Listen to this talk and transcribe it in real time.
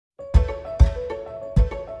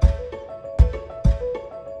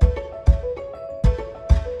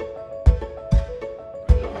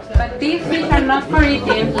But these fish are not for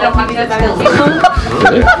eating. Hi.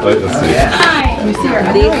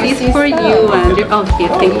 This is for you and your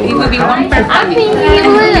outfit. It will be one per family.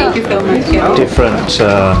 Thank you so much. Different,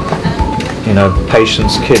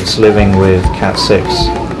 patients, kids living with KAT6,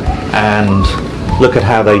 and look at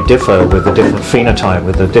how they differ with the different phenotype,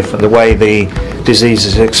 with the way the disease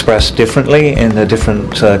is expressed differently in the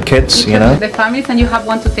different kids, The families, and you have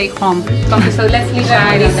one to take home. So let's leave the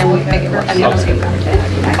ID and then we'll take it.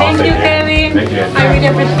 Thank you, Kevin. Thank you. I really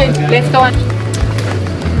appreciate it. Let's go on.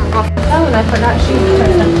 Oh, and I forgot she's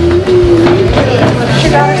your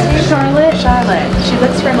daughter's name? Charlotte. Charlotte. She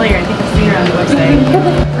looks familiar. I think I've seen her on the website.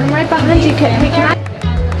 I'm right behind you. Can take your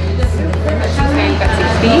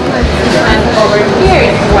and over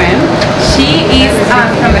here is Gwen. She is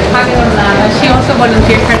from the Habitat Lab. She also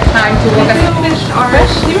volunteered her time to work as a fish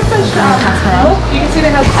artist. You can see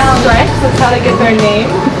they have stripes. That's how they get their name.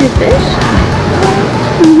 fish.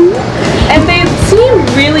 And they seem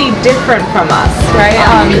really different from us, right?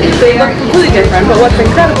 They look completely different, but what's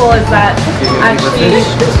incredible is that actually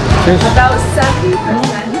about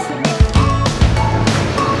 70%.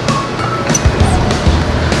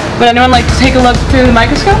 Would anyone like to take a look through the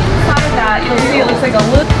microscope? Inside that, you'll see it looks like a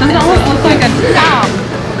look. Doesn't it almost look like a cow?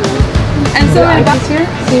 And so about here,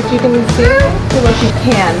 See if you can see it. See what you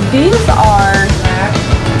can. These are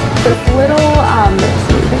this little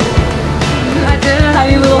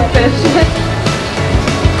tiny little fish.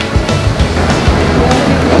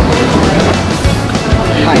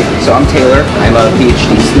 Hi, so I'm Taylor. I'm a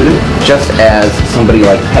PhD student. Just as somebody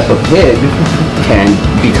like Peppa Pig can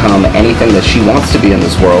become anything that she wants to be in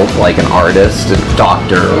this world, like an artist, a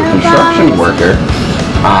doctor, or construction worker,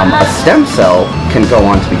 a stem cell can go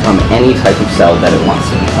on to become any type of cell that it wants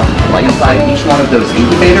to become. Like inside each one of those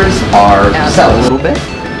incubators are cells a little bit,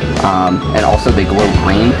 and also they glow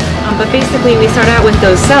green. But basically we start out with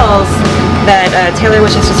those cells that Taylor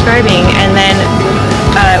was just describing, and then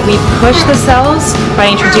we push the cells by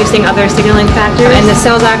introducing other signaling factors, and the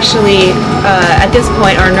cells actually, at this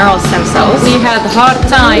point, are neural stem cells. We had a hard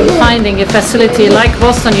time finding a facility like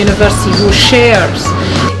Boston University who shares.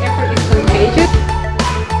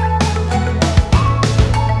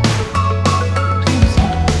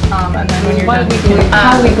 Why we do it,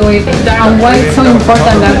 how we do it, and why it's so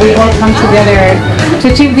important that we all come together to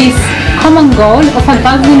achieve this common goal of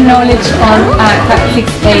advancing knowledge on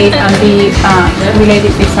KAT6 and the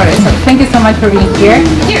related disorders. So thank you so much for being here.